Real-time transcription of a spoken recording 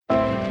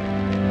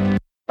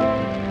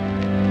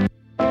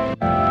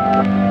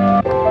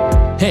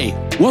Hey,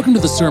 welcome to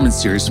the sermon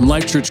series from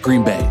Life Church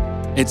Green Bay.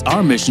 It's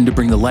our mission to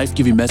bring the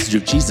life-giving message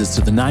of Jesus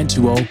to the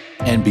 920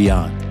 and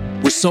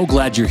beyond. We're so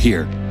glad you're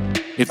here.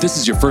 If this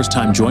is your first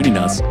time joining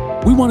us,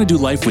 we want to do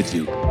life with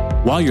you.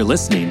 While you're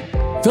listening,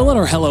 fill out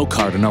our Hello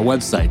card on our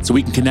website so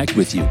we can connect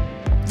with you.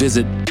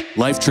 Visit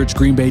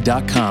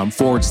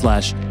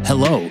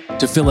lifechurchgreenbay.com/hello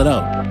to fill it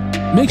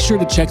out. Make sure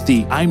to check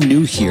the I'm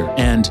new here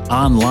and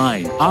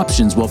online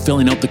options while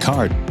filling out the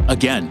card.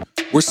 Again,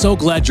 we're so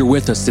glad you're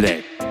with us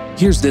today.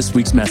 Here's this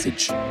week's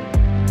message. All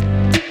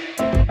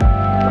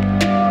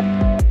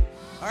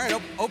right,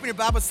 open your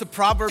Bibles to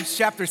Proverbs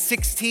chapter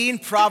 16.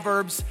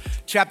 Proverbs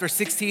chapter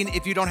 16.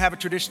 If you don't have a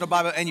traditional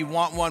Bible and you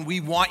want one,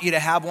 we want you to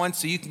have one,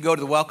 so you can go to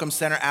the Welcome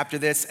Center after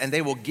this and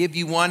they will give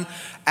you one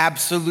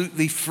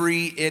absolutely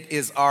free. It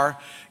is our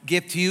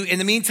gift to you. In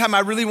the meantime, I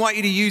really want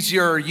you to use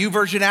your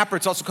YouVersion app, or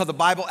it's also called the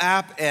Bible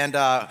app, and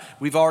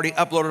we've already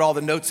uploaded all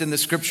the notes in the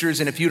scriptures,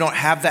 and if you don't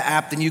have the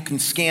app, then you can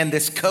scan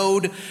this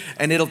code,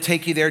 and it'll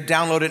take you there.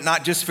 Download it,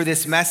 not just for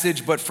this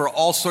message, but for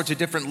all sorts of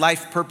different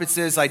life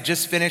purposes. I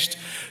just finished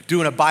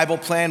doing a Bible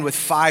plan with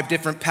 5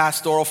 different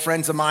pastoral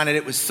friends of mine, and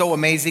it was so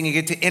amazing. You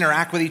get to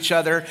interact with each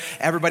other.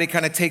 Everybody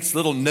kind of takes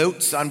little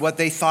notes on what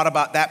they thought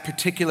about that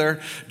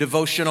particular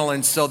devotional,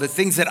 and so the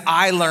things that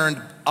I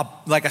learned,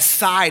 like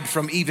aside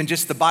from even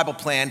just the Bible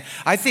plan,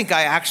 I think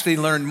I actually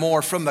learned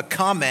more from the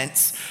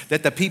comments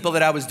that the people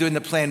that I was doing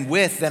the plan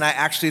with than I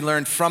actually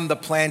learned from the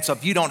plan. So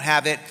if you don't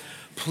have it,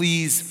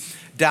 please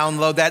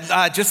download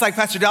that. Just like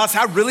Pastor Dallas,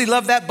 I really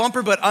love that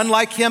bumper, but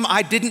unlike him,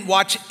 I didn't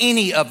watch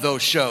any of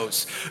those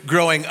shows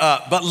growing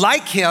up. But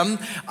like him,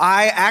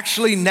 I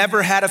actually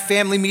never had a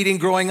family meeting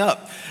growing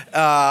up.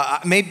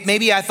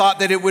 Maybe I thought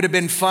that it would have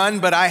been fun,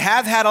 but I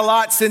have had a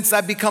lot since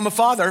I've become a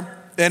father.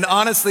 And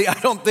honestly, I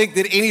don't think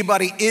that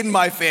anybody in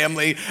my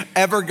family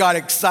ever got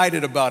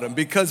excited about them,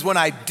 because when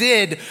I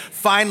did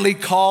finally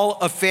call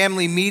a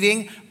family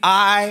meeting,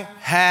 I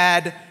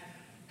had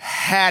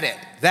it.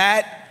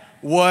 That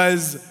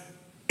was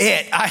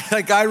it.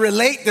 I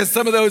relate to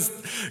some of those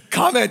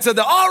comments of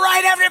all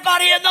right,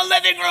 everybody in the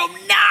living room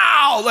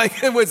now.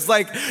 Like, it was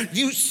like,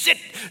 you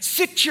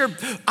sit your,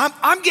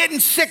 I'm getting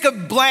sick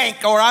of blank,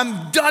 or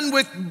I'm done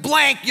with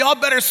blank. Y'all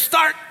better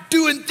start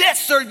doing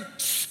this or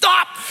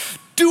stop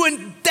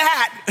doing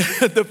that.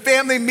 The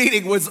family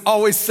meeting was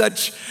always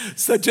such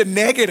a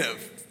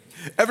negative.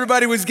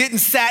 Everybody was getting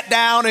sat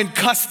down and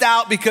cussed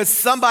out because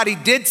somebody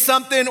did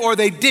something or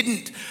they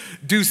didn't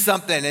do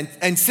something.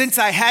 And since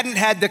I hadn't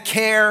had the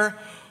care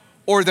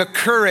or the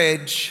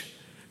courage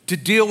to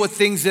deal with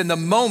things in the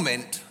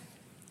moment,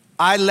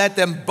 I let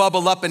them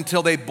bubble up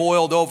until they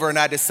boiled over, and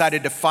I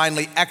decided to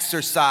finally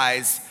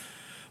exercise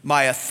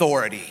my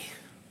authority.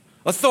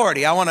 I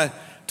want to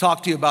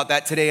talk to you about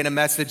that today in a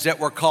message that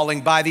we're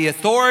calling By the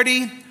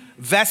Authority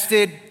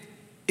Vested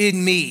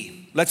in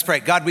Me. Let's pray.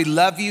 God, we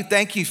love you.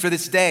 Thank you for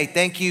this day.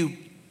 Thank you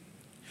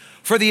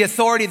for the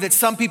authority that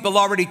some people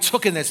already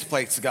took in this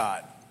place,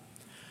 God.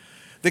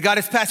 The God,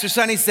 as Pastor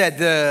Sonny said,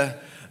 the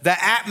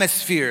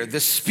atmosphere, the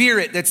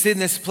spirit that's in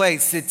this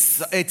place,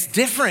 it's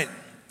different.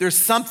 There's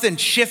something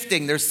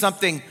shifting. There's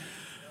something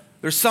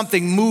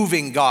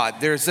moving,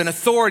 God. There's an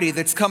authority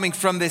that's coming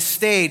from this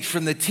stage,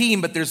 from the team,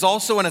 but there's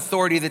also an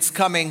authority that's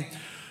coming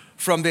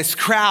from this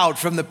crowd,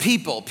 from the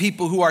people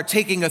who are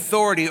taking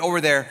authority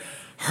over their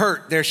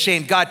hurt, their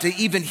shame. God, to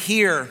even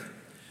hear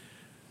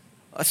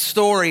a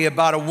story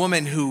about a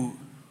woman who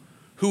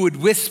would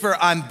whisper,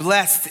 I'm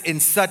blessed in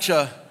such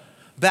a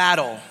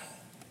battle.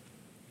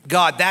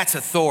 God, that's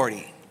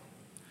authority.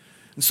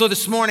 And so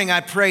this morning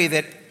I pray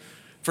that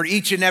for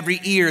each and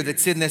every ear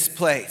that's in this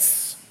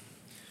place,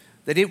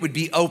 that it would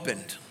be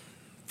opened.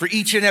 For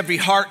each and every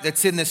heart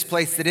that's in this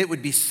place, that it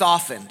would be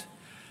softened.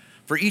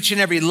 For each and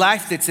every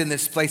life that's in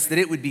this place, that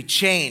it would be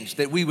changed,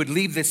 that we would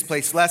leave this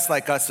place less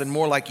like us and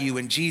more like you.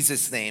 In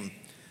Jesus' name,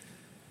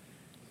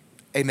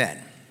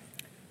 amen.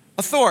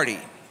 Authority.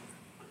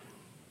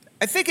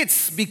 I think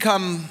it's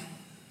become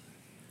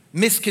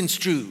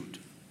misconstrued,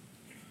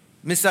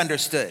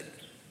 misunderstood.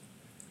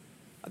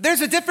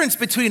 There's a difference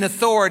between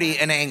authority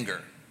and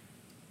anger.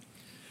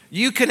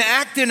 You can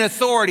act in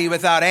authority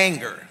without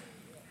anger,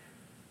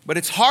 but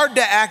it's hard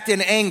to act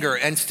in anger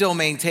and still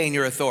maintain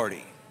your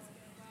authority.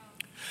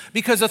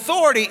 Because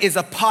authority is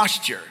a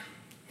posture.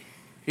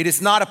 It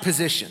is not a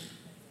position.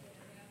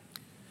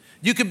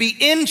 You can be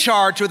in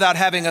charge without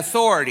having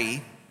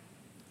authority,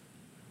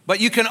 but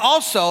you can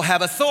also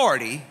have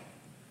authority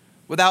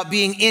without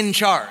being in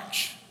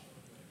charge.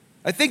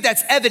 I think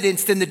that's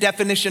evidenced in the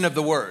definition of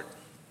the word.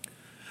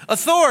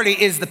 Authority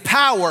is the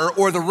power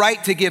or the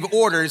right to give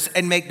orders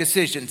and make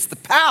decisions. The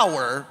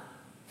power,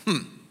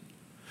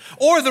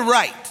 or the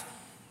right.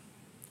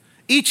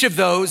 Each of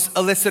those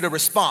elicit a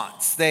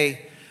response.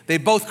 They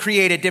both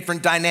create a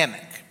different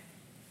dynamic.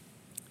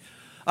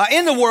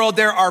 In the world,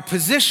 there are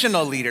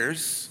positional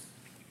leaders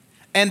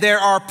and there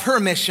are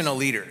permissional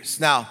leaders.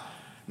 Now,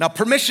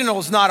 permissional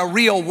is not a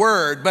real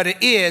word, but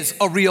it is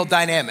a real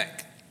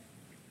dynamic.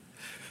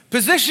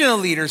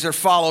 Positional leaders are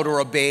followed or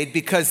obeyed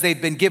because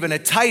they've been given a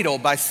title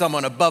by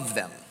someone above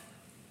them.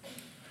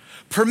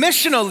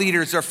 Permissional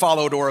leaders are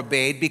followed or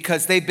obeyed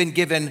because they've been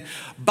given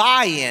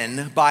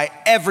buy-in by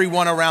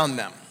everyone around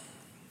them.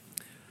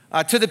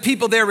 To the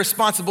people they're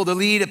responsible to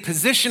lead, a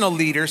positional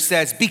leader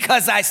says,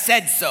 because I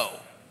said so,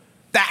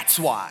 that's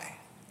why.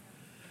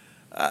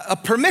 A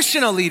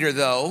permissional leader,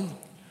 though,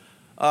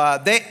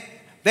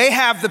 they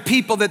have the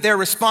people that they're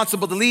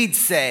responsible to lead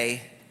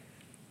say,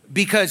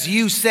 because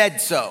you said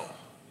so,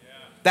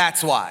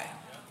 that's why.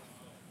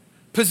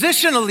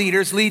 Positional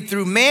leaders lead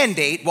through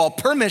mandate, while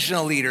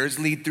permissional leaders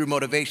lead through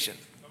motivation.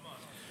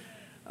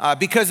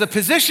 Because a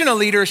positional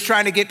leader is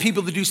trying to get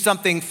people to do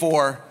something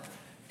for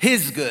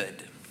his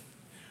good,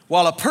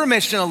 while a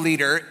permissional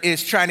leader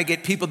is trying to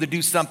get people to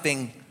do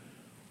something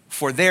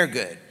for their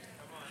good.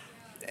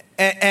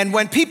 And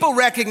when people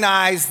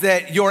recognize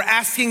that you're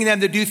asking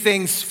them to do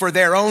things for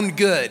their own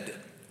good,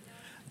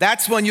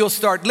 that's when you'll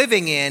start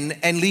living in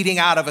and leading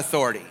out of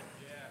authority.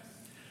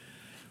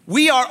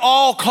 We are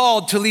all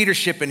called to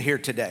leadership in here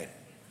today.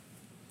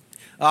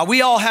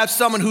 We all have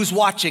someone who's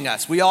watching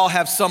us. We all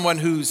have someone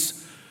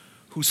who's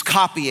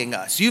copying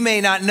us. You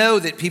may not know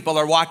that people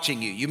are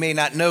watching you. You may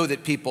not know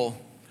that people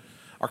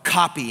are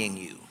copying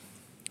you.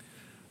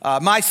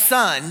 My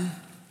son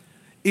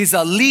is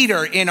a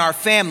leader in our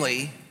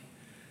family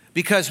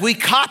because we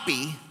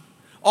copy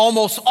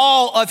almost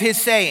all of his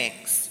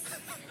sayings.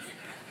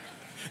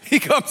 He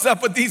comes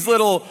up with these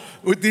little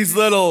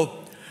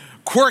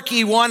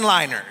quirky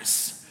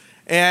one-liners.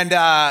 And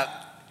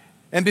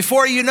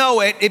before you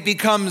know it, it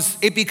becomes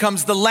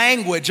the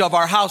language of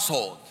our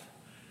household.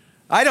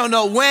 I don't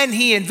know when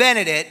he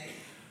invented it,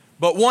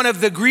 but one of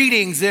the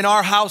greetings in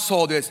our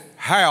household is,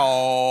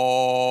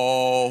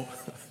 "Hello."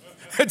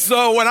 And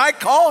so when I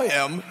call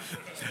him,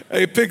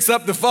 he picks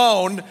up the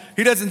phone.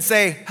 He doesn't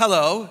say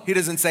hello. He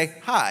doesn't say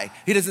hi.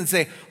 He doesn't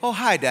say, "Oh,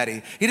 hi,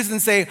 Daddy." He doesn't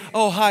say,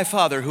 "Oh, hi,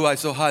 Father, who I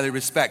so highly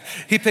respect."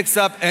 He picks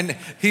up and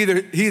he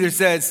either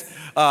says,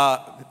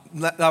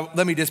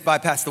 let me just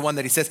bypass the one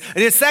that he says.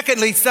 And then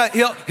secondly,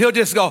 he'll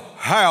just go,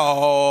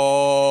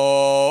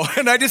 "Hello."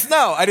 And I just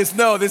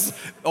know this,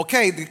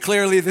 okay,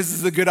 clearly this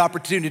is a good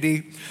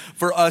opportunity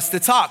for us to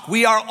talk.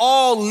 We are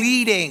all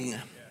leading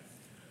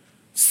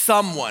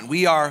someone.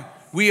 We are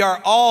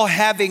all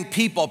having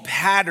people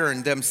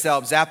pattern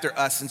themselves after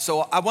us. And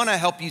so I want to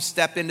help you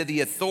step into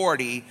the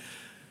authority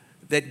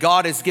that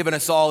God has given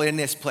us all in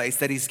this place,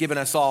 that he's given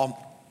us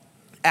all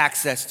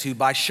access to,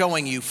 by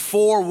showing you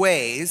 4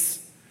 ways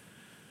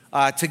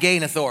to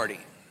gain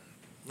authority.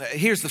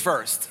 Here's the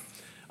first.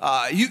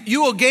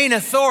 You will gain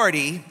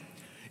authority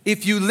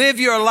if you live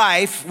your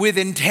life with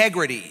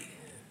integrity.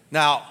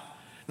 Now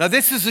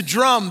this is a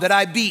drum that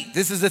I beat.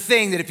 This is a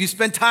thing that if you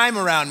spend time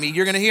around me,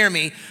 you're going to hear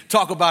me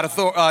talk about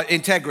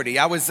integrity.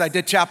 I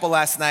did chapel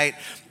last night,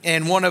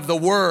 and one of the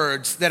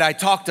words that I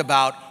talked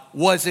about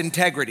was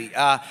integrity.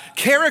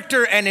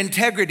 Character and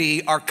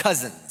integrity are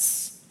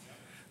cousins.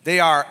 They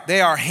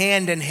are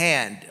hand in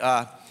hand.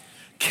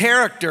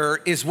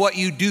 Character is what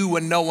you do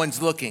when no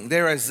one's looking.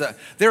 There is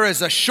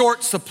a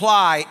short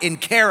supply in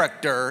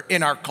character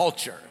in our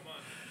culture.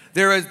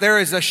 There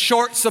is a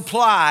short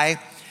supply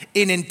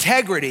in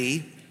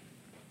integrity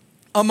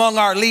among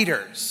our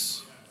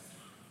leaders.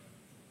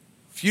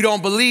 If you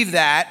don't believe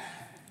that,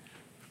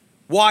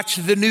 watch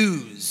the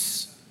news.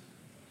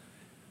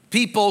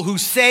 People who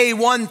say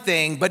one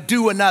thing but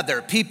do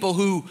another. People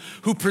who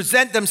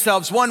present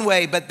themselves one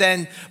way but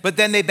then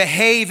they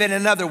behave in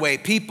another way.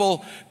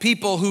 People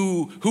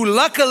who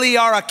luckily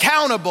are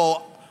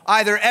accountable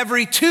either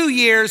every 2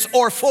 years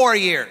or 4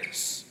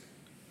 years.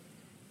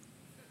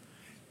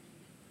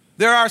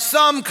 There are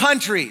some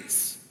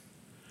countries,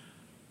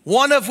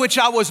 one of which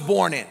I was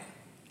born in.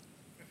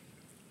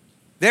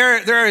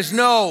 There is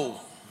no,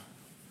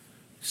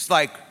 it's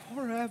like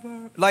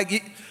forever.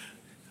 Like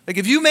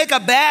if you make a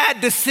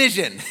bad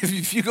decision,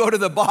 if you go to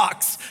the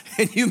box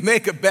and you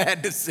make a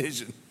bad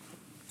decision,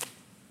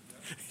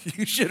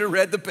 you should have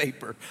read the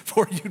paper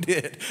before you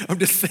did. I'm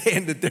just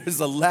saying that there is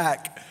a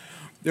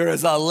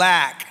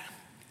lack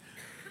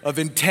of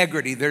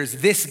integrity. There's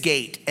this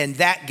gate and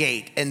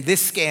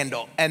this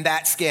scandal and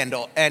that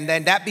scandal. And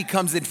then that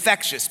becomes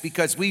infectious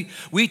because we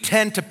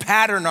tend to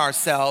pattern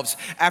ourselves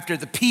after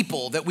the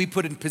people that we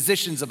put in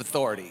positions of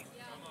authority.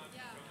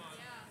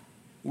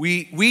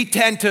 We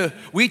tend to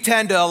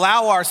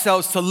allow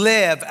ourselves to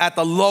live at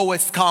the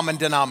lowest common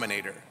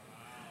denominator.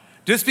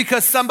 Just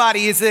because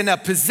somebody is in a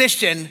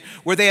position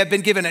where they have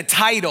been given a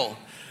title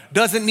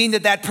doesn't mean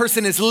that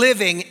person is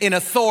living in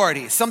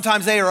authority.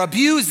 Sometimes they are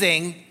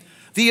abusing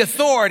the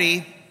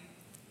authority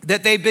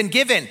that they've been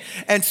given.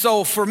 And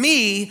so for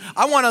me,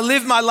 I want to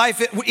live my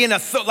life in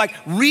like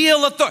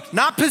real authority,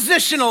 not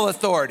positional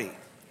authority,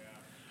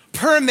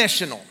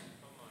 permissional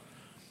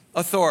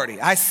authority.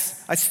 I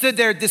stood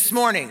there this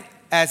morning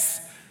as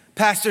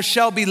Pastor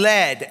Shelby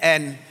led,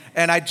 and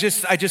I'm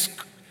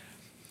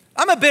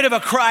a bit of a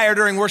crier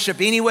during worship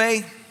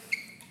anyway.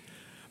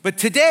 But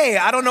today,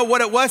 I don't know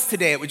what it was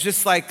today. It was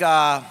just like,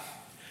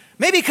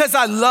 maybe because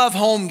I love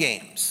home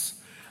games.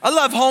 I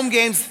love home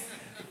games,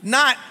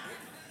 not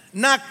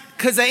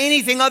because of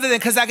anything other than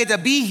because I get to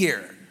be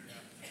here.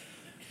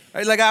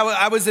 Right? Like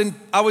I was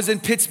in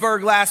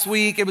Pittsburgh last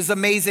week. It was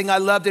amazing. I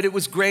loved it. It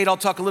was great. I'll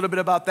talk a little bit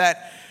about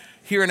that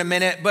here in a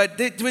minute. But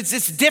it was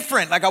just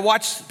different. Like I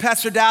watched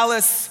Pastor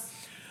Dallas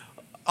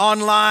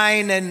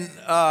online, and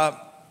I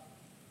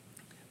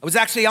was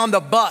actually on the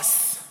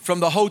bus from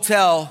the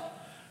hotel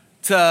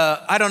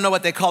to, I don't know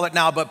what they call it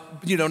now,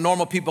 but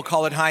normal people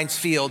call it Heinz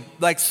Field.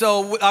 Like,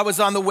 so I was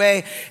on the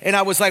way and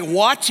I was like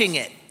watching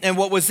it. And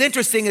what was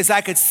interesting is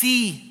I could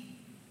see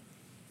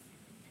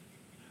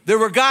there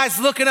were guys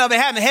looking up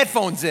and having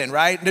headphones in,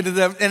 right?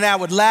 And I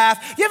would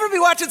laugh. You ever be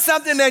watching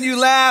something and you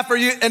laugh,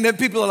 and then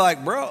people are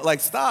like, bro, like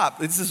stop.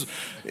 This is,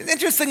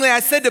 interestingly, I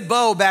said to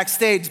Bo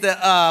backstage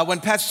that when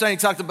Pastor Sonny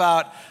talked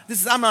about,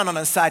 I'm not on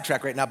a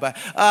sidetrack right now, but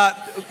I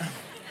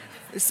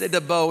said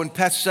to Bo, and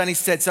Pastor Sonny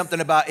said something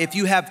about if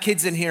you have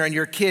kids in here and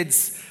your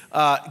kids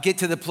get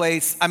to the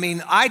place. I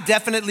mean, I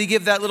definitely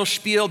give that little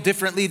spiel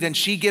differently than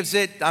she gives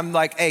it. I'm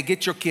like, hey,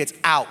 get your kids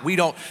out. We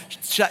don't,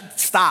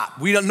 stop.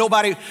 We don't,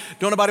 nobody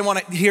want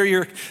to hear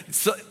your,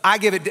 so I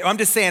give it, I'm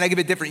just saying, I give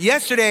it different.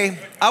 Yesterday,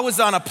 I was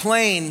on a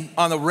plane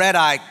on the red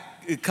eye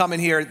coming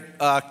here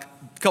a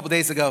couple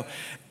days ago,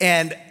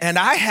 and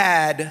I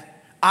had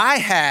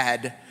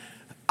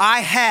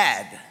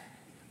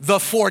the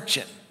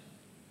fortune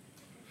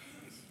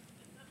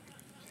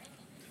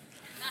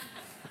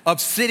of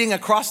sitting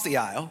across the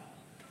aisle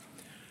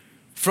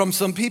from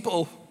some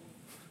people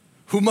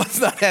who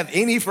must not have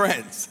any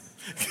friends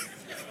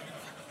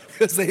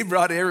because they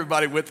brought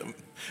everybody with them.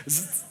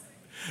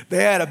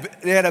 They had a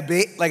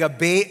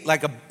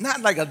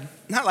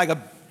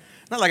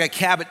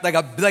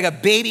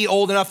baby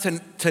old enough to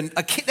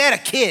they had a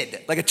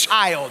kid, like a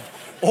child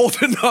old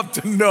enough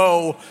to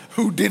know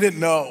who didn't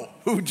know,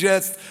 who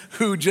just,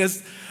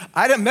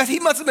 he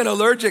must have been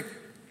allergic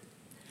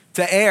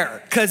to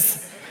air,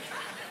 because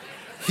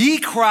he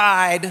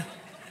cried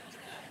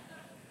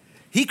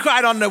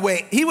on the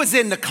way. He was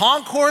in the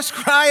concourse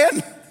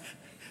crying.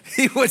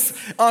 He was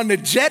on the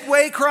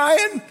jetway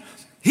crying.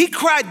 He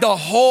cried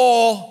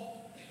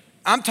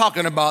I'm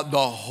talking about the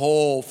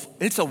whole,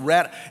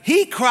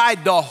 he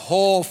cried the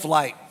whole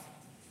flight.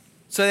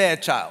 So they had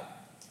a child,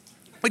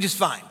 which is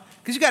fine,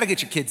 because you got to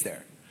get your kids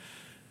there.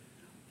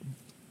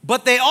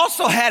 But they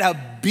also had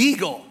a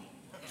beagle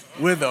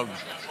with them.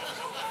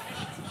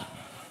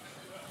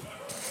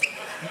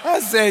 I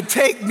said,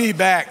 take me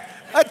back.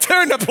 I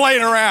turned the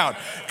plane around.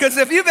 Because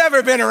if you've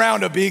ever been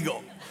around a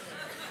beagle,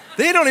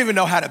 they don't even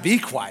know how to be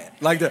quiet.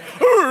 Like the,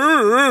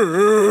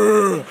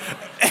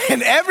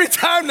 and every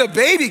time the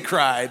baby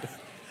cried,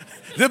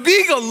 the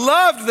beagle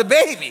loved the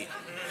baby.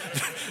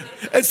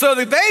 And so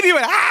the baby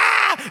went,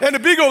 ah, and the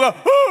beagle went,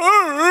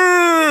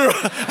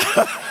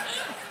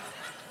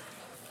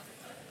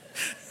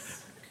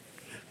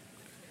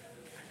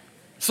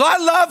 So I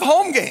love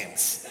home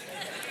games,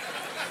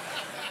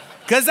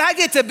 because I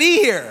get to be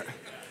here.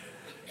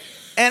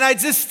 And I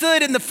just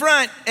stood in the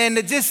front, and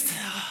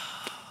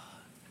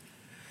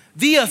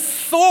the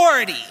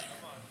authority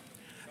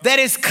that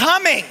is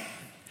coming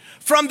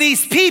from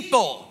these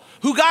people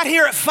who got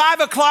here at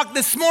 5:00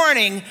 this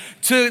morning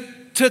to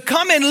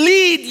come and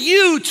lead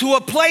you to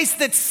a place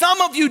that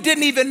some of you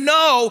didn't even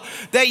know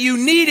that you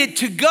needed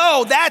to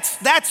go.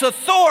 That's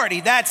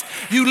authority.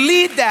 You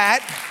lead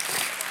that.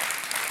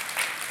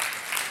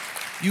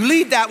 You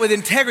lead that with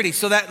integrity.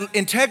 So that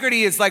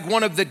integrity is like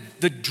one of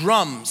the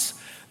drums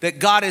that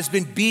God has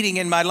been beating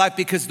in my life,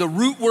 because the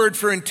root word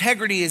for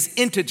integrity is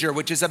integer,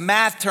 which is a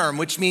math term,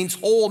 which means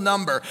whole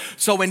number.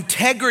 So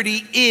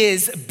integrity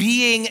is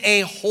being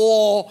a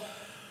whole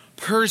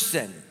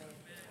person.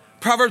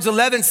 Proverbs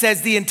 11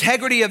 says, the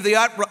integrity of the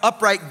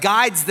upright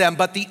guides them,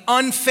 but the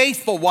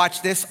unfaithful,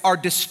 watch this, are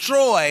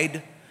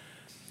destroyed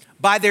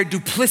by their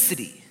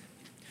duplicity.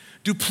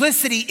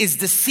 Duplicity is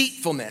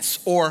deceitfulness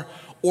or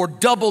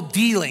double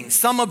dealing.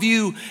 Some of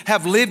you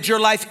have lived your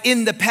life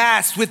in the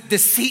past with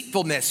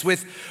deceitfulness,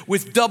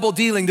 with double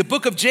dealing. The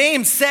book of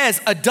James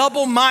says a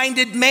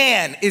double-minded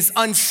man is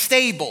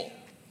unstable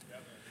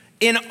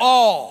in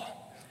all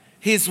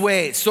his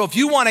ways. So if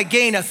you want to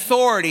gain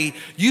authority,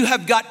 you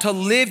have got to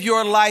live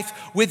your life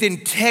with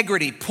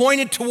integrity,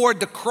 pointed toward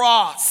the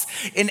cross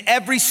in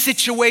every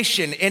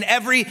situation, in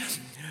every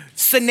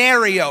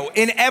scenario,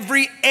 in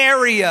every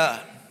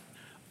area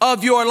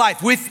of your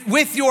life,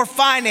 with your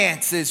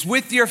finances,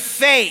 with your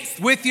faith,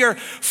 with your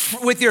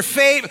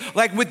faith,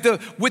 like with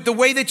the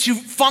way that you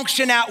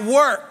function at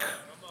work.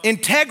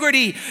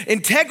 Integrity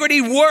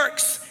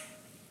works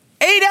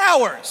 8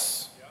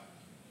 hours,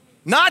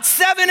 not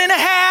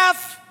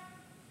 7.5,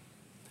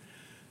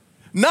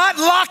 not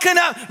locking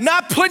up,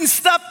 not putting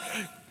stuff,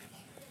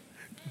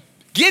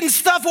 getting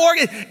stuff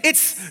organized.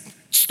 It's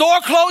store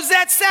closed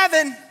at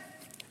 7,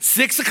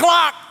 6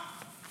 o'clock.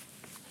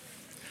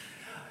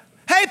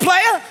 Hey,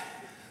 player,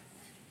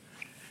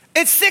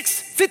 it's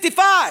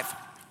 6:55.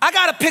 I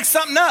got to pick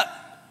something up.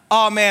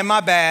 Oh, man,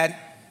 my bad.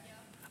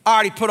 I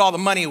already put all the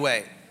money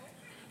away.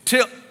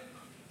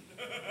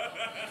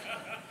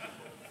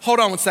 Hold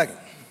on one second.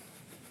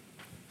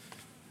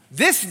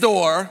 This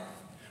door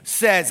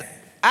says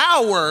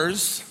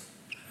hours,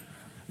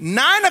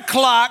 9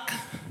 o'clock,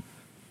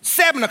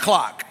 7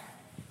 o'clock.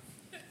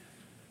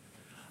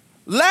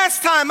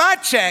 Last time I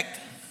checked,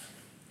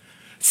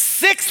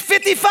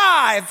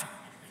 6:55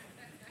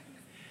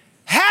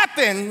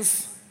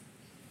 happens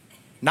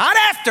not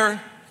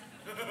after.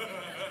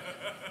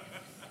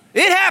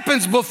 It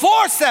happens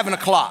before 7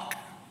 o'clock.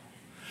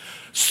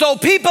 So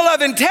people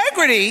of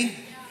integrity,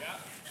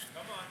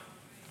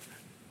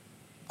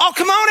 oh,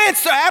 come on in,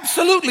 sir.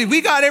 Absolutely.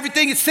 We got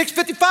everything at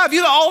 6:55.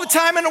 You got all the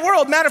time in the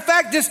world. Matter of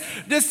fact,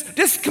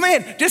 just come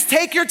in. Just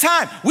take your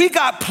time. We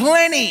got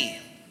plenty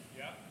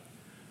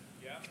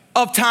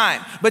of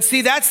time. But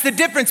see, that's the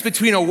difference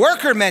between a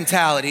worker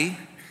mentality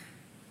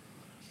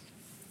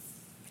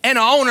and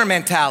an owner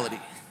mentality.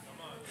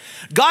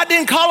 God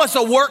didn't call us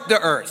to work the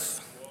earth.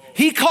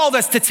 He called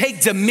us to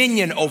take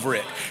dominion over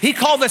it. He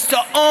called us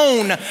to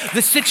own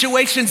the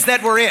situations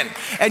that we're in.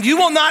 And you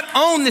will not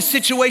own the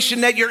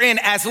situation that you're in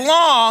as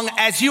long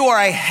as you are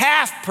a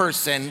half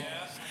person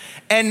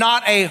and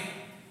not a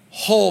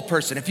whole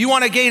person. If you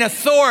want to gain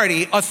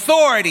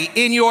authority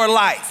in your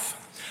life,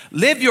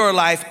 live your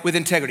life with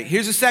integrity.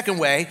 Here's the second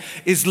way,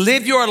 is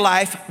live your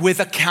life with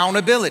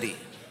accountability.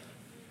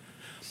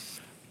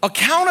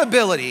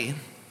 Accountability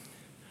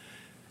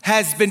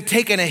has been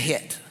taking a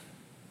hit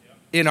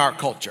in our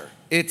culture.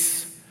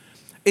 It's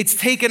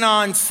taken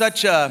on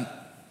such a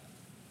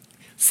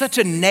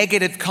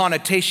negative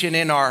connotation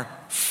in our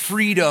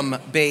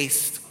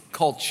freedom-based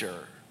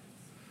culture.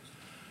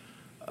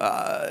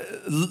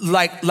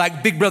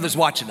 Like Big Brother's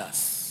watching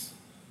us.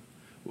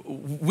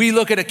 We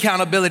look at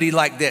accountability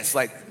like this,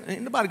 like,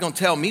 ain't nobody gonna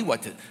tell me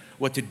what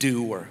to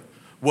do or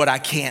what I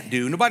can't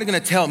do. Nobody's gonna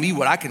tell me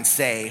what I can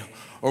say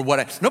or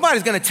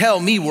nobody's gonna tell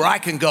me where I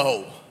can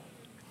go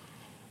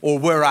or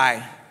where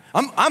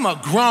I'm a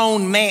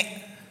grown man.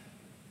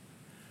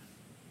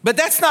 But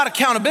that's not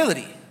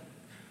accountability.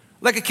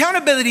 Like,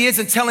 accountability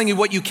isn't telling you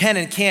what you can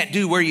and can't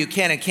do, where you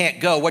can and can't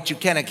go, what you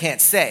can and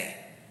can't say.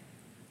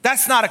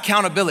 That's not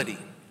accountability.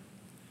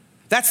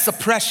 That's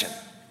suppression.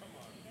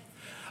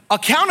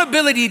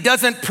 Accountability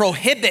doesn't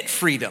prohibit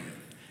freedom.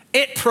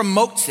 It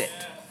promotes it.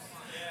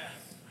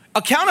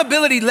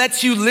 Accountability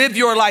lets you live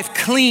your life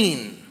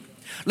clean,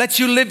 lets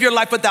you live your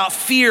life without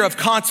fear of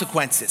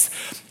consequences.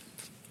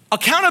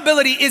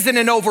 Accountability isn't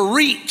an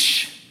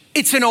overreach,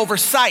 it's an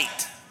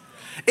oversight.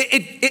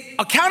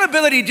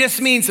 Accountability just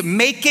means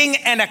making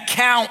an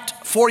account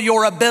for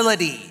your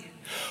ability.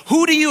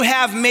 Who do you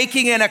have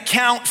making an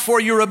account for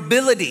your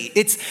ability?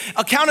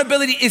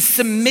 Accountability is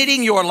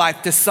submitting your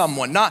life to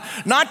someone,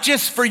 not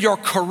just for your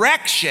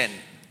correction,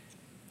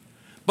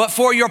 but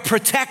for your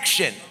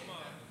protection.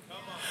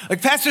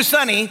 Like Pastor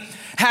Sunny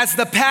has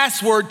the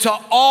password to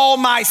all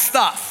my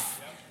stuff.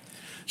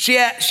 She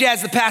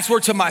has the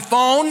password to my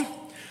phone,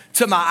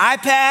 to my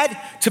iPad,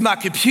 to my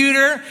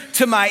computer,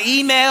 to my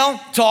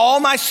email, to all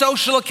my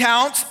social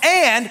accounts.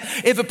 And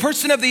if a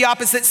person of the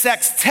opposite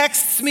sex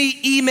texts me,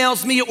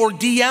 emails me, or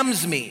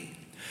DMs me,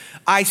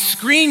 I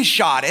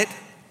screenshot it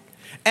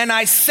and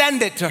I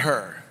send it to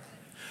her.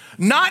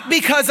 Not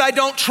because I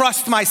don't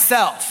trust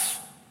myself,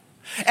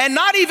 and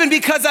not even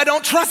because I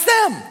don't trust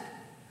them.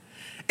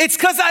 It's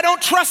because I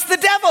don't trust the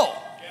devil.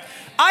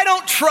 I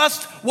don't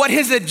trust what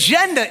his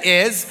agenda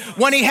is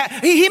when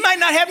he might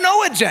not have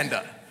no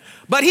agenda.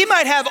 But he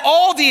might have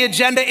all the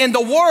agenda in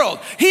the world.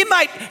 He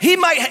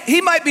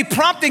might be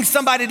prompting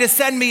somebody to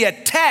send me a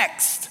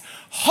text,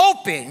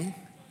 hoping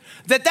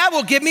that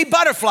will give me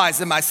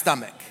butterflies in my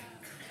stomach.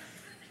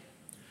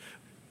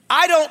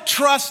 I don't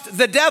trust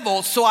the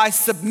devil, so I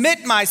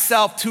submit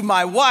myself to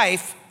my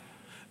wife,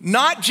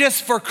 not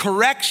just for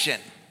correction,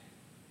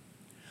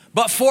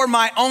 but for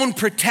my own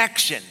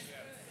protection.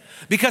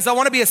 Because I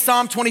want to be a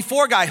Psalm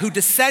 24 guy who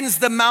descends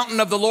the mountain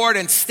of the Lord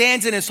and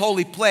stands in his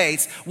holy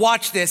place.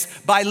 Watch this,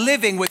 by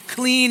living with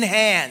clean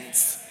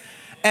hands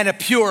and a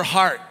pure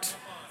heart.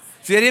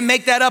 See, they didn't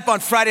make that up on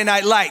Friday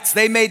Night Lights.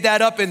 They made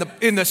that up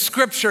in the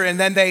scripture, and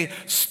then they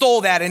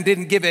stole that and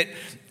didn't give it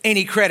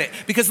any credit.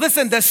 Because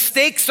listen, the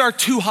stakes are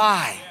too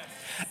high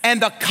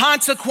and the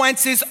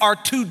consequences are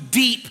too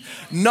deep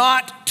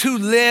not to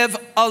live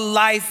a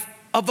life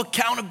of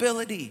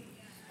accountability.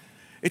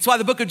 It's why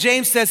the book of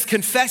James says,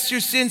 confess your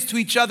sins to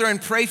each other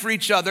and pray for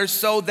each other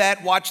so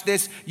that, watch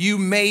this, you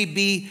may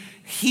be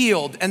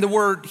healed. And the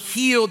word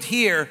healed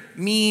here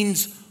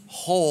means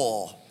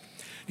whole.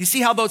 You see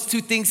how those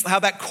two things, how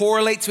that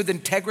correlates with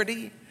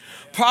integrity?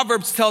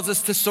 Proverbs tells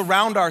us to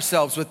surround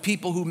ourselves with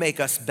people who make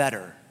us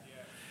better.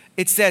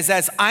 It says,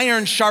 as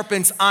iron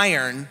sharpens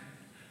iron,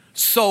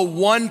 so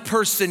one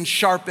person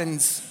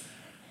sharpens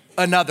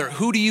another.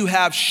 Who do you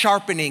have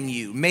sharpening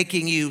you,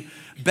 making you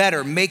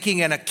better,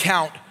 making an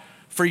account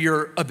for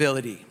your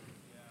ability?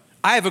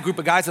 I have a group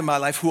of guys in my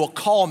life who will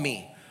call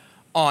me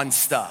on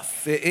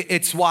stuff.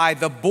 It's why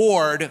the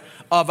board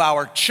of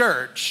our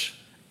church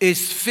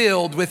is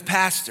filled with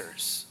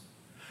pastors.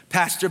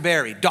 Pastor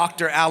Barry,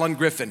 Dr. Alan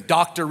Griffin,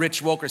 Dr.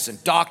 Rich Wilkerson,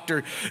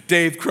 Dr.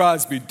 Dave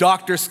Crosby,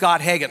 Dr.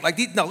 Scott Hagan.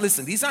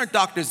 Listen, these aren't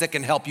doctors that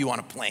can help you on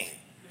a plane.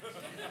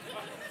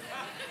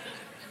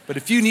 But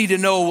if you need to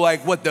know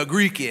like what the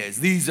Greek is,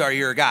 these are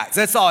your guys.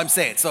 That's all I'm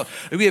saying. So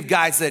we have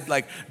guys that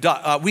like,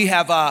 we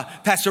have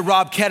Pastor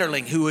Rob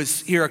Ketterling, who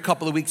was here a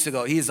couple of weeks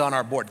ago. He is on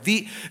our board.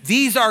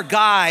 These are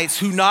guys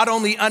who not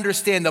only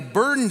understand the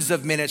burdens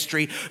of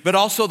ministry, but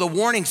also the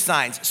warning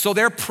signs. So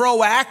they're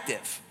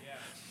proactive.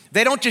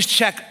 They don't just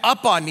check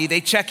up on me,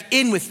 they check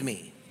in with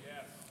me.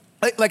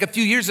 Like a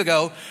few years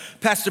ago,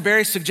 Pastor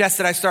Barry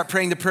suggested I start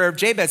praying the prayer of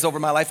Jabez over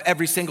my life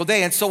every single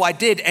day. And so I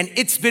did, and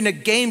it's been a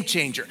game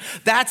changer.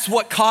 That's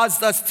what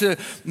caused us to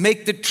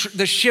make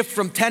the shift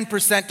from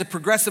 10% to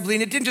progressively.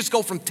 And it didn't just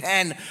go from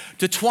 10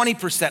 to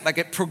 20%. Like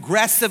it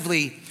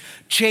progressively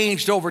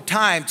changed over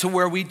time to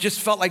where we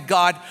just felt like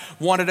God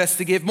wanted us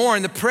to give more.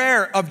 And the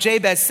prayer of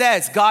Jabez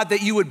says, God,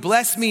 that you would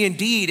bless me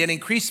indeed and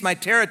increase my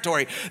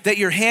territory, that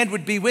your hand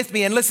would be with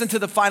me. And listen to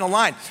the final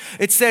line.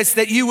 It says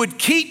that you would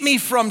keep me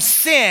from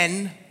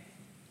sin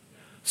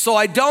so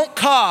I don't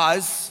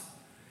cause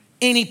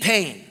any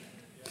pain.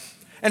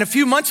 And a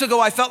few months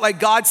ago, I felt like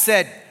God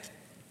said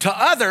to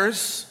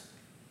others,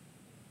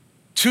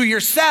 to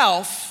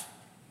yourself,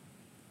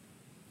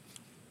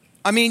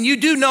 I mean, you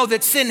do know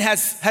that sin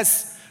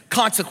has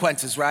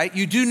consequences, right?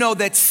 You do know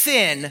that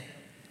sin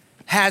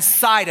has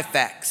side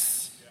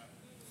effects.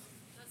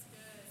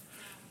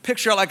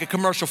 Picture it like a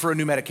commercial for a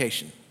new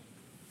medication.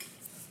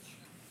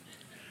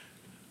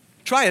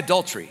 Try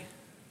adultery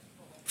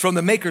from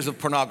the makers of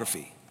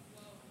pornography.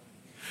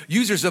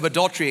 Users of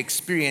adultery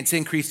experience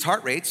increased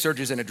heart rate,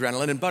 surges in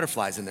adrenaline, and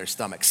butterflies in their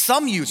stomachs.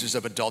 Some users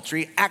of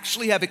adultery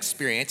actually have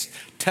experienced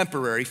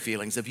temporary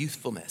feelings of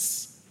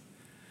youthfulness.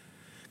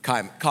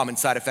 Common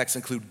side effects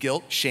include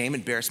guilt, shame,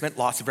 embarrassment,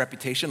 loss of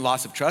reputation,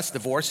 loss of trust,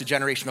 divorce, a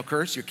generational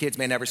curse. Your kids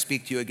may never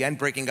speak to you again,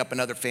 breaking up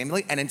another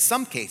family, and in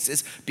some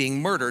cases,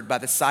 being murdered by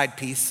the side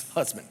piece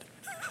husband.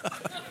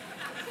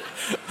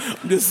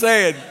 I'm just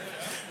saying.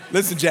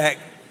 Listen, Jack,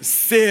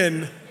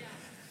 sin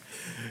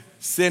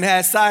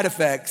has side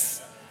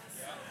effects.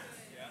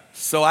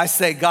 So I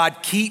say, God,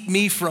 keep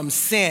me from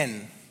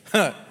sin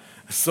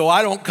so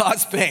I don't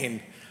cause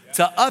pain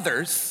to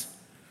others,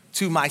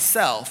 to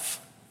myself,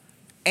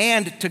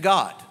 and to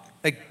God.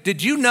 Like,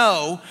 did you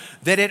know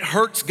that it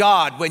hurts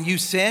God when you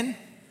sin?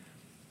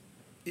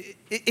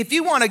 If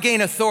you want to gain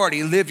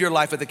authority, live your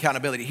life with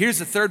accountability. Here's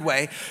the third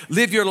way: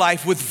 live your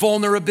life with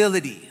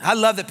vulnerability. I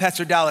love that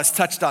Pastor Dallas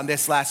touched on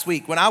this last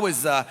week. When I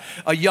was a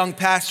young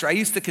pastor, I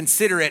used to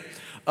consider it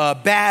a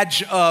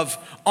badge of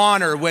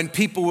honor when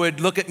people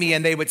would look at me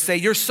and they would say,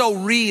 "You're so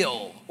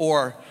real,"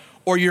 or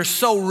 "You're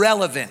so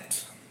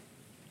relevant."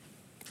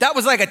 That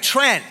was like a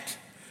trend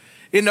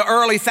in the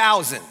early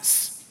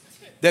thousands.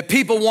 That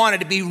people wanted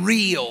to be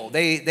real.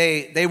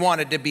 They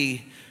wanted to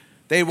be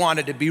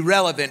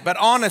relevant. But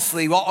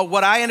honestly,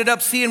 what I ended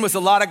up seeing was a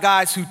lot of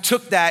guys who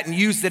took that and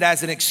used it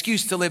as an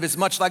excuse to live as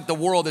much like the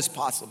world as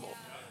possible.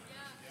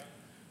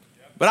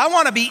 But I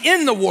want to be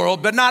in the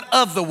world, but not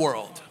of the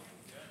world.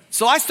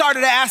 So I started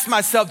to ask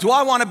myself, do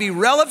I want to be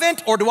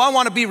relevant or do I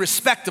want to be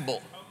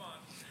respectable?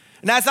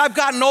 And as I've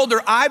gotten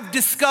older, I've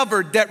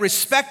discovered that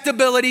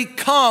respectability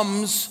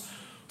comes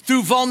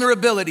through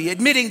vulnerability,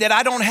 admitting that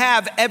I don't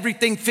have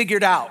everything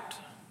figured out.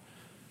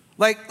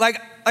 Like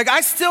I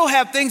still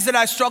have things that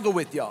I struggle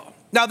with, y'all.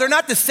 Now, they're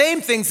not the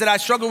same things that I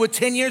struggled with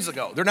 10 years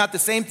ago. They're not the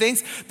same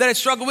things that I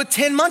struggled with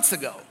 10 months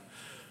ago.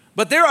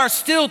 But there are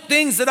still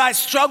things that I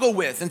struggle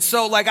with. And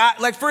so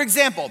like for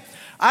example,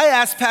 I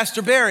asked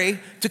Pastor Barry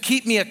to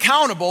keep me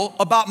accountable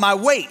about my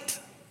weight,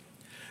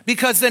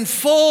 because in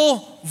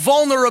full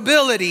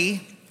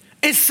vulnerability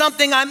is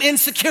something I'm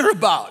insecure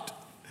about.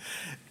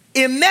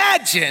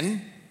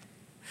 Imagine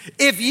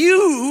if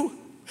you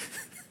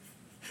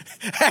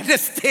had to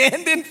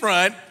stand in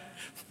front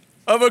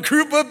of a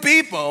group of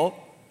people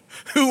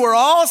who were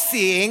all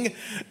seeing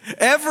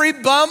every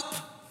bump,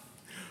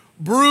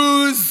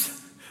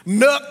 bruise,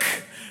 nook,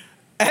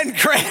 and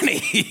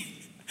cranny.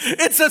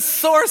 It's a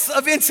source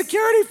of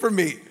insecurity for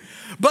me.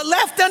 But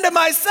left unto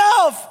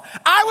myself,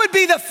 I would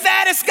be the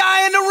fattest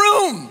guy in the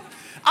room.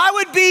 I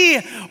would be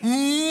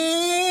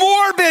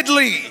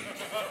morbidly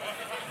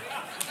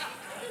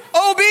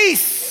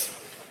obese.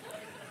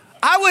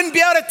 I wouldn't be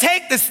able to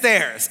take the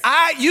stairs.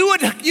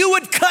 You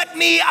would cut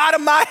me out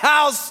of my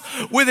house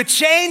with a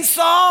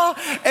chainsaw,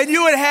 and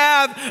you would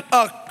have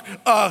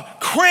a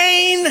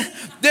crane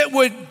that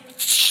would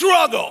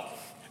struggle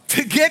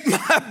to get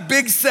my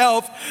big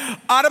self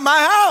out of my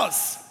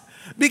house.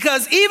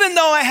 Because even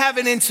though I have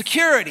an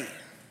insecurity,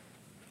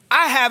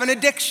 I have an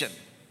addiction.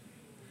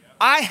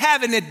 I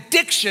have an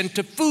addiction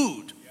to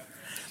food.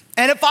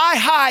 And if I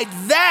hide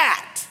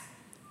that,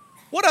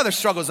 what other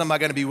struggles am I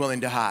going to be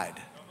willing to hide?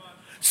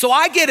 So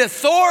I get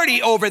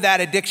authority over that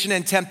addiction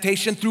and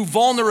temptation through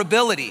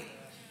vulnerability.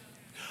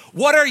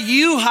 What are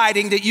you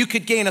hiding that you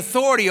could gain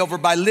authority over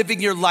by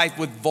living your life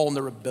with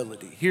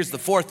vulnerability? Here's the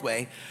fourth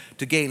way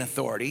to gain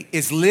authority: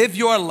 is live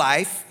your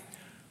life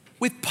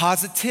with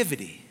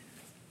positivity.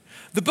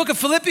 The book of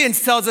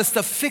Philippians tells us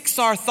to fix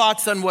our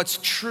thoughts on what's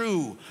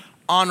true,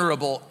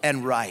 honorable,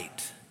 and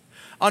right,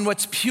 on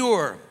what's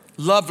pure,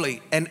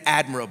 lovely, and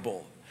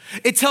admirable.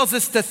 It tells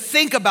us to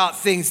think about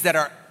things that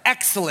are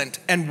excellent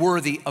and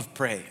worthy of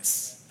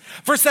praise.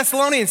 1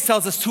 Thessalonians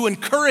tells us to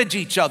encourage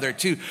each other,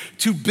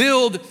 to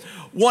build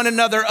one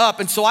another up.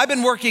 And so I've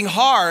been working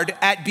hard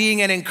at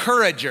being an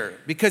encourager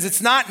because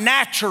it's not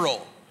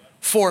natural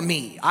for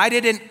me. I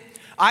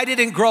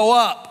didn't grow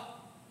up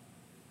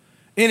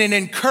in an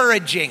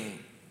encouraging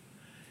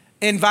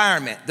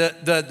environment.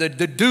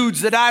 The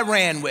dudes that I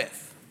ran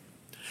with,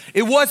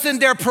 it wasn't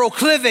their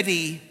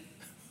proclivity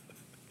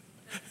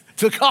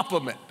to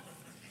compliment.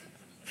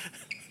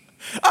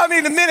 I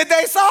mean, the minute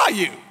they saw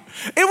you,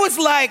 it was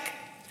like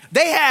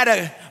they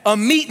had a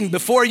meeting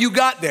before you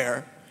got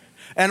there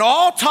and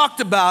all talked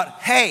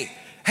about, hey,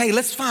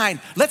 let's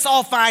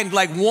all find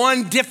like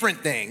one different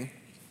thing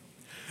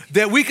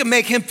that we can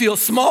make him feel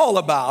small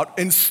about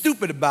and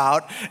stupid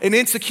about and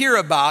insecure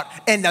about.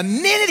 And the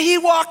minute he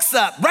walks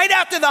up, right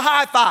after the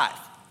high five,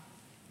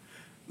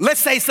 let's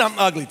say something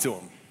ugly to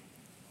him.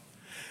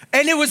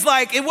 And it was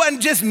like, it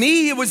wasn't just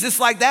me. It was just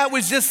like, that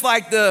was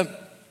the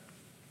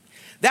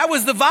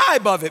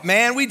vibe of it,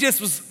 man. We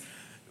just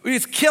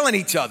killing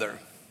each other,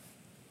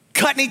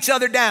 cutting each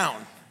other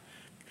down.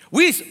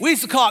 We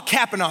used to call it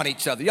capping on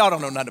each other. Y'all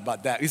don't know nothing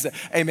about that. We said,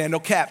 hey man, no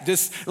cap.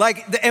 Just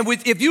like,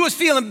 if you was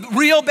feeling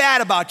real bad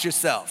about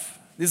yourself,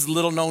 this is a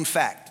little known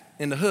fact.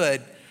 In the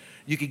hood,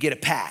 you could get a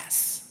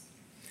pass.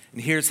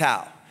 And here's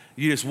how.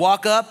 You just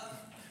walk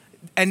up,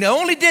 and they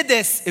only did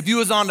this if you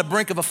was on the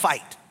brink of a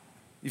fight.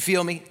 You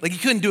feel me? Like you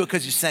couldn't do it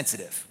because you're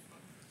sensitive.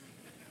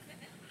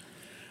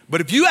 But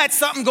if you had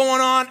something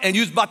going on and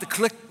you was about to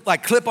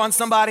clip on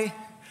somebody,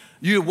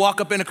 you'd walk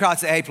up in the crowd and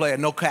say, hey player,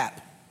 no cap.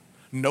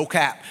 No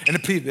cap. And the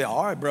people,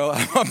 all right, bro,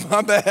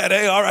 my bad,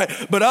 hey, all right.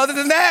 But other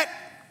than that,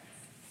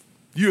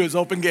 you is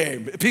open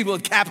game. People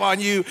would cap on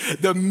you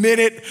the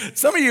minute.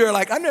 Some of you are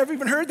like, I've never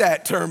even heard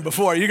that term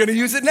before. You're gonna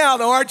use it now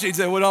though, aren't you? You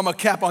say, well, I'm gonna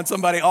cap on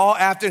somebody all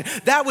after.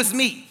 That was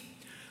me.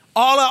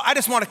 I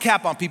just want to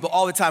cap on people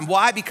all the time.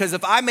 Why? Because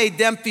if I made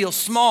them feel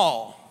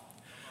small,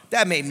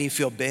 that made me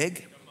feel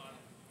big.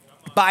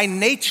 By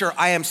nature,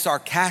 I am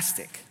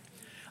sarcastic.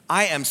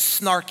 I am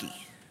snarky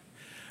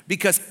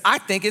because I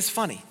think it's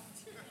funny.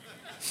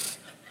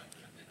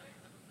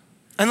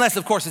 Unless,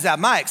 of course, it's at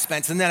my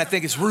expense, and then I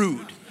think it's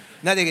rude,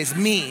 and I think it's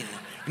mean,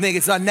 I think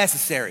it's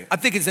unnecessary. I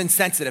think it's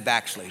insensitive,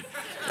 actually.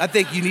 I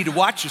think you need to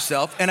watch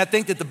yourself, and I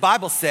think that the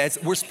Bible says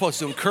we're supposed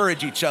to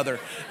encourage each other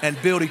and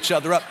build each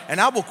other up.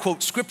 And I will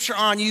quote scripture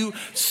on you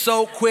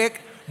so quick,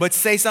 but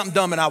say something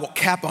dumb, and I will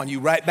cap on you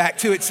right back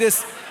to it. It's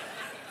just,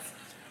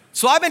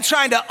 so I've been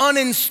trying to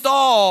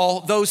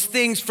uninstall those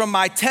things from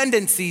my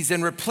tendencies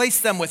and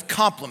replace them with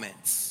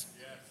compliments.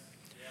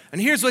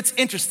 And here's what's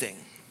interesting.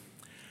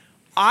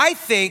 I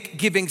think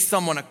giving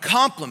someone a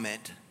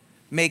compliment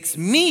makes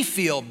me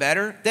feel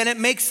better than it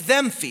makes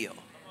them feel.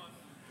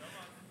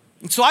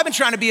 And so I've been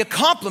trying to be a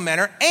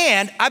complimenter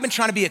and I've been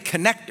trying to be a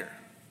connector.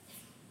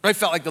 I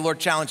felt like the Lord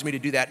challenged me to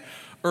do that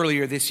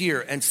earlier this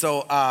year. And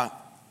so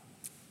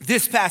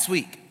this past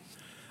week,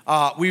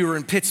 we were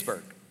in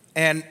Pittsburgh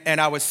and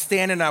I was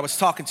standing and I was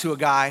talking to a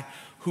guy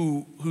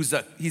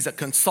he's a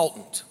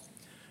consultant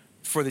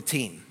for the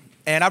team.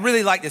 And I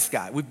really like this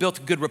guy. We built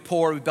a good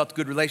rapport, we built a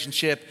good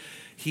relationship.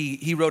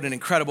 He wrote an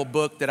incredible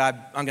book that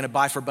I'm gonna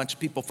buy for a bunch of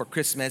people for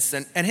Christmas.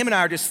 And him and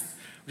I are just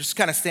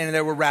kind of standing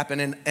there, we're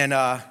rapping.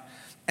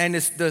 And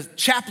it's the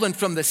chaplain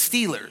from the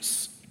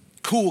Steelers,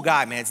 cool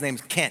guy, man, his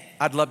name's Kent.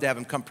 I'd love to have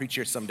him come preach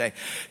here someday.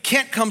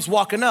 Kent comes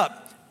walking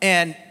up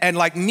and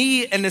like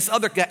me and this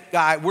other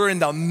guy, we're in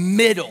the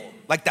middle,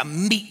 like the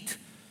meat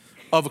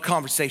of a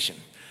conversation.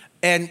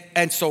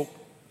 And so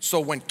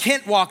when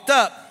Kent walked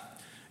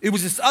up, it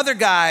was this other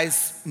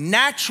guy's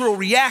natural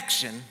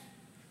reaction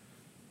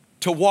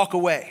to walk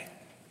away.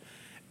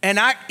 And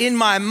in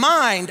my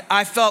mind,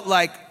 I felt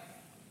like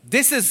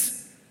this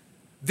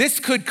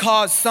could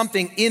cause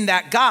something in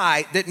that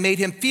guy that made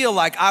him feel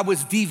like I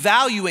was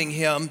devaluing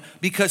him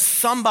because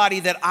somebody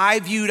that I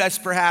viewed as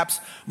perhaps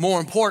more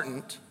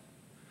important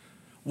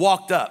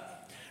walked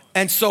up.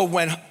 And so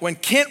when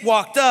Kent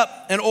walked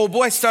up and old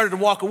boy started to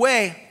walk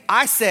away,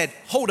 I said,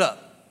 hold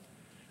up.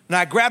 And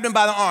I grabbed him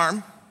by the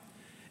arm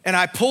and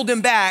I pulled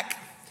him back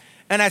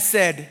and I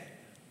said,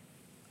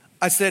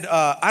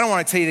 I don't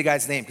want to tell you the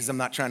guy's name because I'm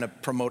not trying to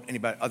promote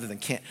anybody other than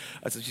Kent.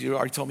 I said, you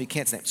already told me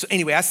Kent's name. So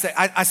anyway, I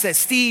said,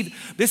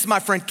 Steve, this is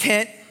my friend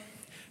Kent.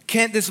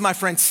 Kent, this is my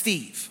friend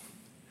Steve.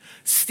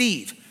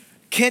 Steve,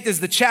 Kent is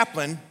the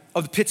chaplain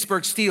of the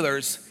Pittsburgh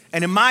Steelers.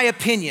 And in my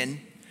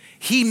opinion,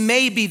 he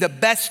may be the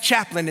best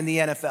chaplain in the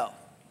NFL.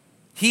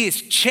 He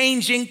is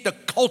changing the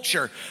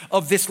culture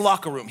of this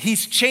locker room.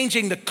 He's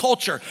changing the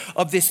culture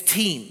of this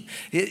team.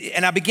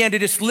 And I began to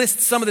just list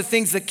some of the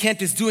things that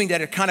Kent is doing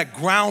that are kind of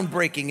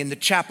groundbreaking in the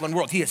chaplain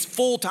world. He is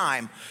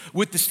full-time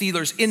with the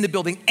Steelers in the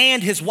building,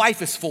 and his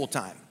wife is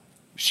full-time.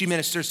 She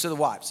ministers to the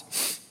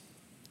wives.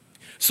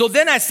 So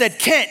then I said,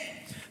 Kent,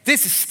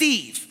 this is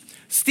Steve.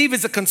 Steve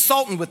is a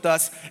consultant with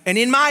us, and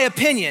in my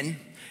opinion,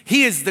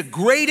 he is the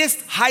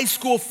greatest high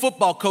school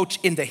football coach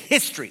in the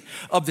history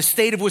of the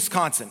state of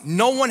Wisconsin.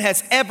 No one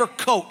has ever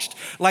coached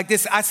like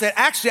this. I said,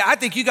 actually, I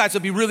think you guys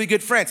will be really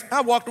good friends.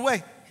 I walked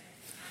away.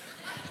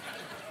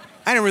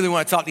 I didn't really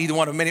want to talk to either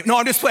one of them. No,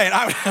 I'm just playing.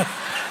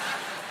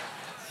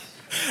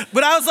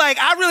 But I was like,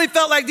 I really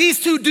felt like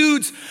these two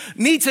dudes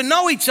need to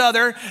know each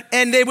other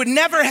and they would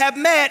never have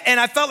met. And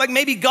I felt like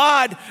maybe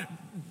God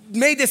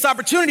made this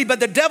opportunity, but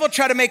the devil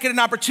tried to make it an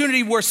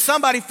opportunity where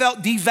somebody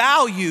felt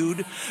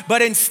devalued.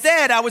 But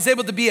instead, I was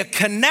able to be a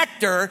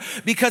connector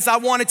because I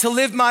wanted to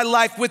live my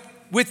life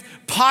with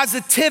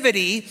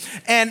positivity.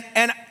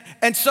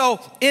 And so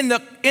in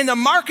the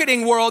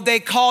marketing world, they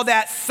call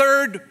that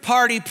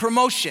third-party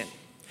promotion,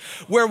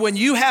 where when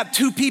you have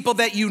two people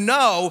that you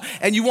know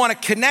and you want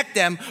to connect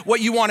them,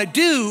 what you want to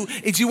do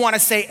is you want to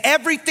say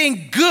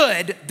everything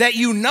good that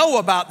you know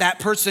about that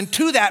person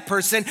to that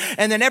person,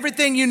 and then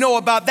everything you know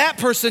about that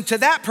person to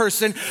that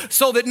person,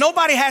 so that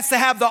nobody has to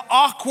have the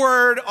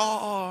awkward,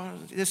 oh,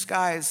 this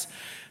guy's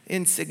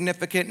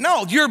insignificant.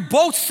 No, you're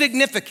both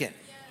significant.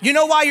 You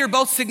know why you're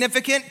both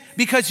significant?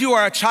 Because you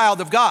are a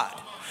child of God.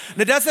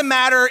 And it doesn't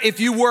matter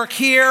if you work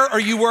here or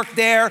you work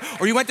there,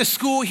 or you went to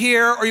school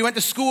here or you went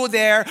to school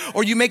there,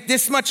 or you make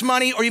this much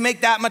money or you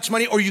make that much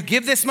money, or you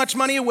give this much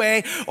money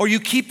away or you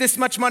keep this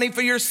much money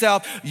for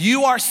yourself.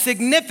 You are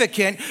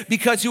significant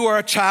because you are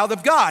a child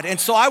of God. And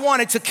so I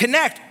wanted to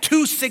connect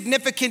two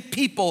significant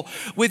people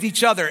with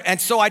each other. And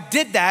so I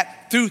did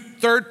that through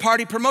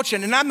third-party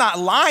promotion. And I'm not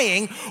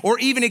lying or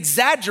even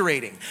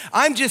exaggerating.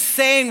 I'm just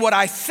saying what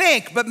I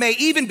think, but may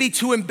even be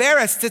too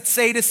embarrassed to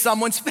say to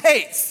someone's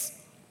face.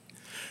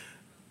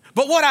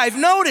 But what I've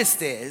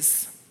noticed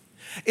is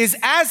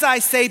as I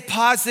say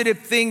positive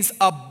things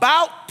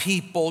about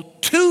people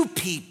to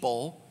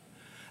people,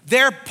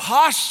 their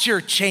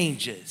posture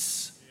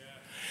changes.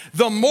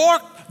 The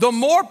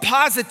more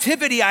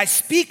positivity I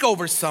speak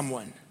over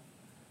someone,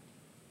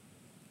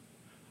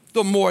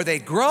 the more they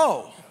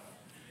grow.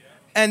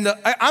 And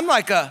I'm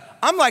like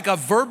a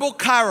verbal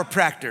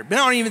chiropractor, but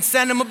I don't even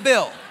send them a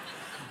bill.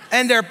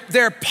 And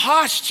their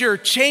posture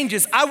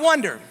changes. I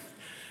wonder,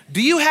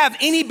 do you have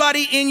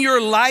anybody in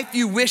your life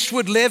you wish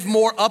would live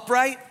more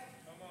upright?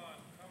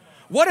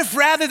 What if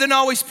rather than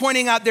always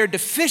pointing out their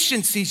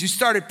deficiencies, you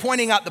started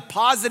pointing out the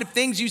positive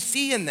things you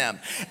see in them?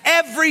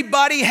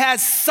 Everybody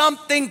has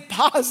something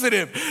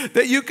positive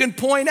that you can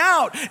point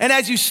out. And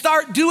as you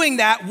start doing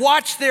that,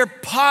 watch their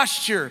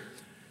posture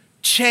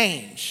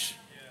change.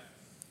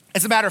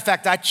 As a matter of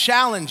fact, I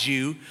challenge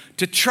you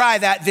to try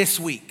that this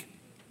week.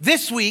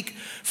 This week,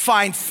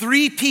 find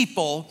 3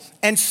 people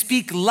and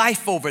speak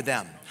life over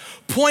them.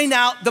 Point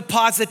out the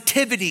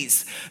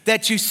positivities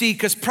that you see,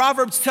 because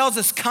Proverbs tells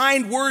us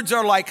kind words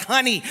are like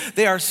honey.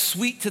 They are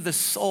sweet to the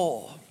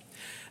soul,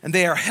 and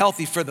they are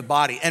healthy for the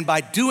body. And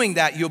by doing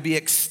that, you'll be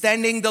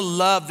extending the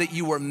love that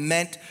you were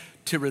meant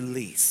to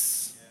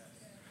release.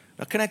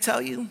 Now, can I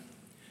tell you,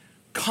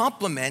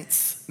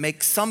 compliments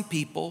make some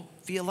people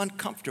feel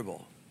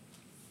uncomfortable.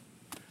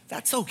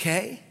 That's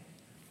okay.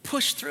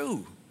 Push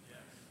through.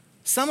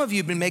 Some of you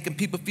have been making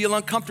people feel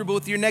uncomfortable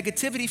with your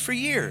negativity for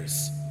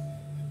years.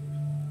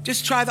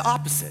 Just try the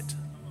opposite.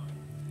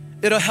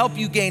 It'll help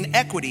you gain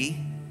equity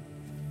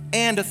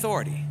and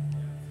authority.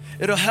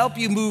 It'll help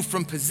you move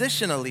from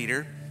positional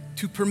leader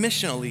to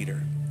permissional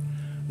leader.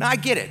 Now, I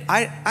get it.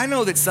 I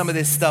know that some of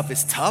this stuff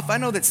is tough. I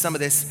know that some of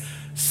this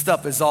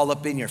stuff is all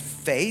up in your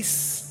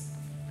face.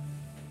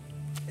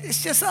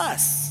 It's just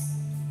us.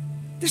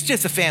 This is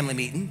just a family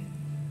meeting.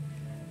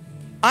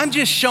 I'm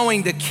just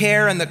showing the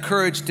care and the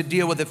courage to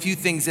deal with a few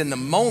things in the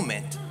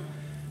moment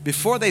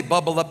before they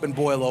bubble up and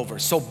boil over.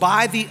 So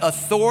by the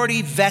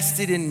authority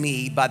vested in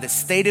me by the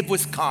state of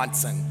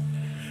Wisconsin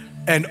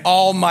and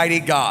Almighty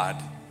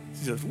God,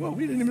 she says, well,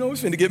 we didn't even know we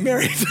was going to get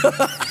married.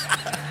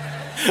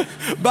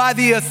 By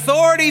the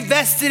authority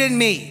vested in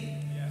me,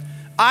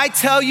 I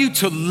tell you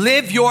to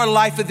live your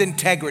life with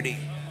integrity.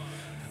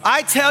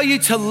 I tell you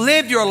to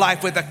live your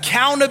life with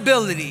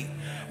accountability,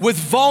 with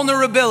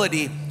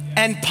vulnerability,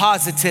 and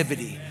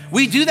positivity.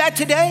 We do that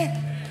today?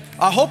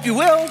 I hope you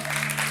will.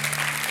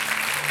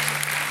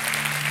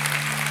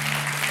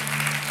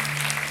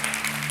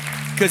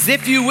 Because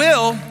if you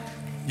will,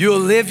 you'll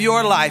live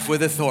your life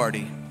with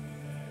authority.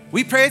 Will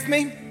you pray with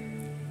me?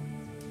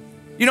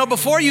 You know,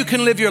 before you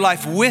can live your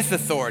life with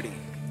authority,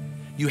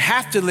 you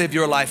have to live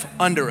your life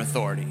under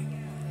authority.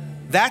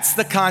 That's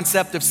the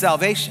concept of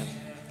salvation.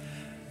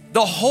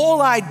 The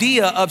whole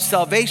idea of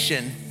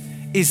salvation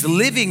is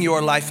living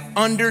your life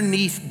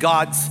underneath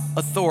God's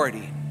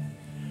authority.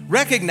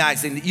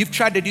 Recognizing that you've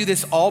tried to do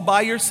this all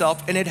by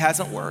yourself and it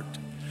hasn't worked.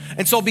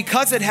 And so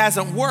because it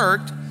hasn't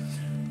worked,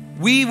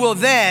 we will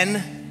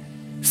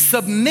then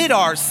submit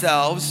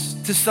ourselves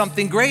to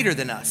something greater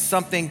than us,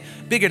 something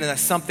bigger than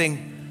us,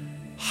 something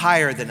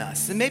higher than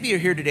us. And maybe you're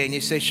here today and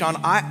you say, Sean,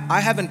 I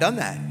haven't done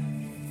that.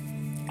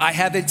 I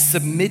haven't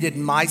submitted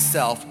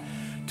myself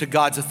to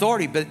God's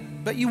authority,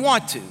 but you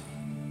want to.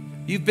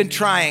 You've been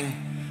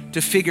trying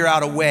to figure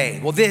out a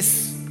way. Well,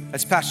 this,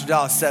 as Pastor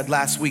Dallas said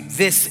last week,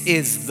 this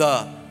is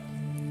the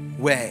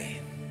way.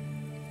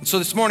 And so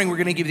this morning, we're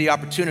going to give you the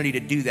opportunity to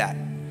do that,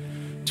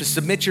 to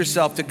submit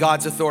yourself to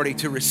God's authority,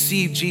 to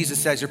receive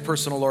Jesus as your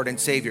personal Lord and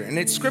Savior. And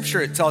in Scripture,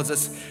 it tells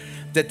us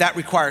that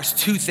requires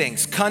two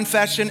things,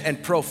 confession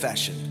and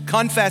profession.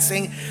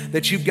 Confessing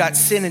that you've got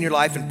sin in your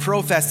life and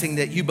professing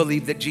that you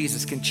believe that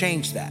Jesus can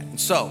change that. And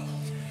so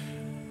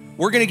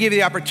we're gonna give you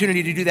the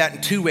opportunity to do that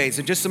in two ways.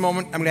 In just a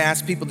moment, I'm gonna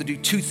ask people to do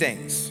two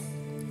things.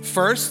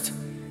 First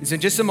is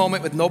in just a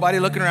moment, with nobody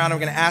looking around, I'm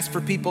gonna ask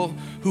for people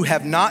who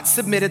have not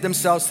submitted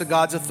themselves to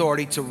God's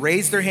authority to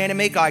raise their hand and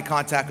make eye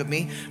contact with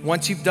me.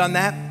 Once you've done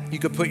that, you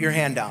could put your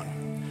hand down.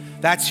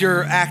 That's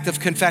your act of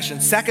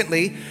confession.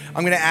 Secondly,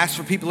 I'm gonna ask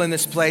for people in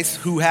this place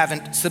who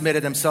haven't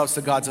submitted themselves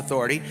to God's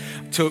authority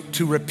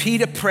to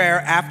repeat a prayer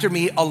after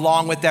me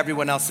along with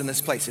everyone else in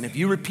this place. And if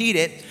you repeat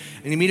it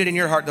and you mean it in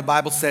your heart, the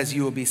Bible says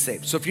you will be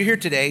saved. So if you're here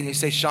today and you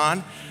say,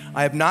 Sean,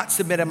 I have not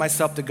submitted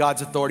myself to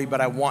God's authority,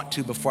 but I want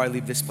to before I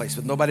leave this place.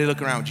 With nobody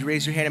looking around, would you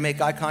raise your hand and make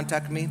eye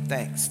contact with me?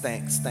 Thanks,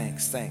 thanks,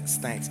 thanks, thanks,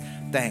 thanks,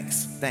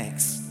 thanks,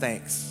 thanks,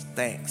 thanks,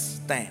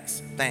 thanks,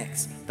 thanks,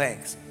 thanks,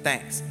 thanks,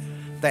 thanks,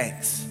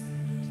 thanks.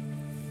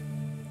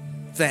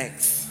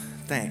 Thanks,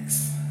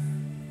 thanks,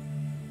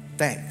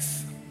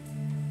 thanks.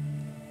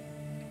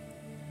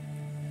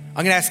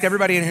 I'm gonna ask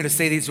everybody in here to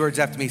say these words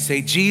after me.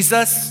 Say,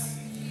 Jesus,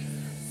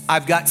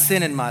 I've got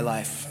sin in my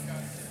life.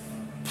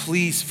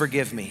 Please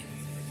forgive me.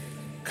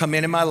 Come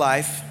in my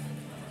life,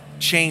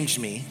 change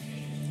me,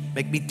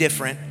 make me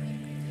different,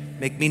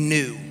 make me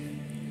new,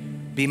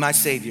 be my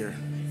Savior.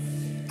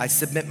 I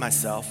submit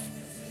myself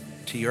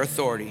to your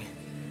authority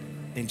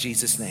in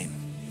Jesus' name.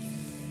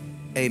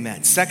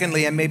 Amen.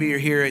 Secondly, and maybe you're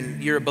here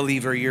and you're a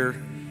believer, you're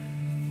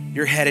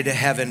headed to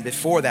heaven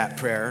before that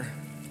prayer,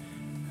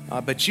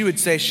 but you would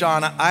say,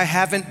 Sean, I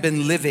haven't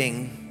been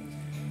living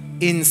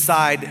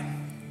inside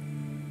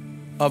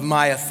of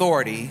my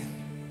authority,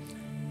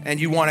 and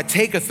you want to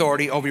take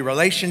authority over your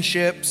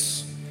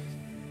relationships,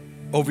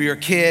 over your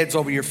kids,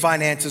 over your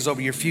finances,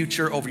 over your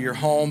future, over your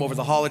home, over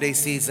the holiday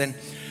season.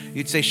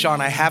 You'd say,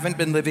 Sean, I haven't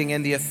been living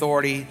in the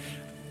authority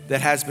that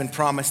has been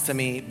promised to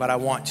me, but I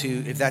want to,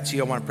 if that's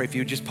you, I want to pray for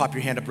you. Just pop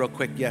your hand up real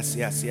quick. Yes,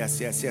 yes,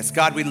 yes, yes, yes.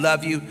 God, we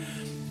love you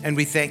and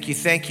we thank you.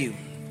 Thank you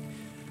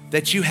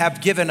that you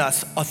have given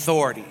us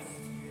authority.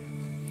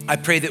 I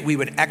pray that we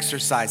would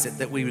exercise it,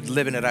 that we would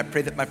live in it. I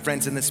pray that my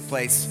friends in this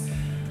place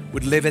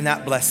would live in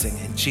that blessing.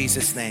 In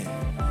Jesus' name,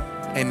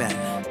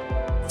 amen.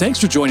 Thanks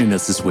for joining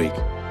us this week.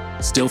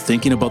 Still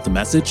thinking about the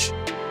message?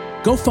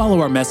 Go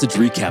follow our message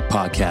recap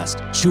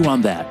podcast, Chew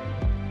on That.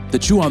 The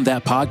Chew on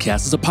That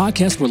podcast is a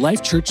podcast where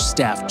Life Church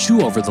staff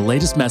chew over the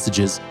latest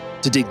messages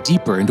to dig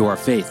deeper into our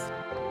faith.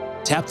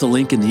 Tap the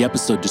link in the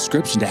episode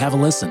description to have a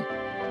listen.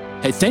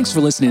 Hey, thanks for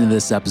listening to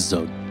this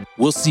episode.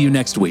 We'll see you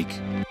next week.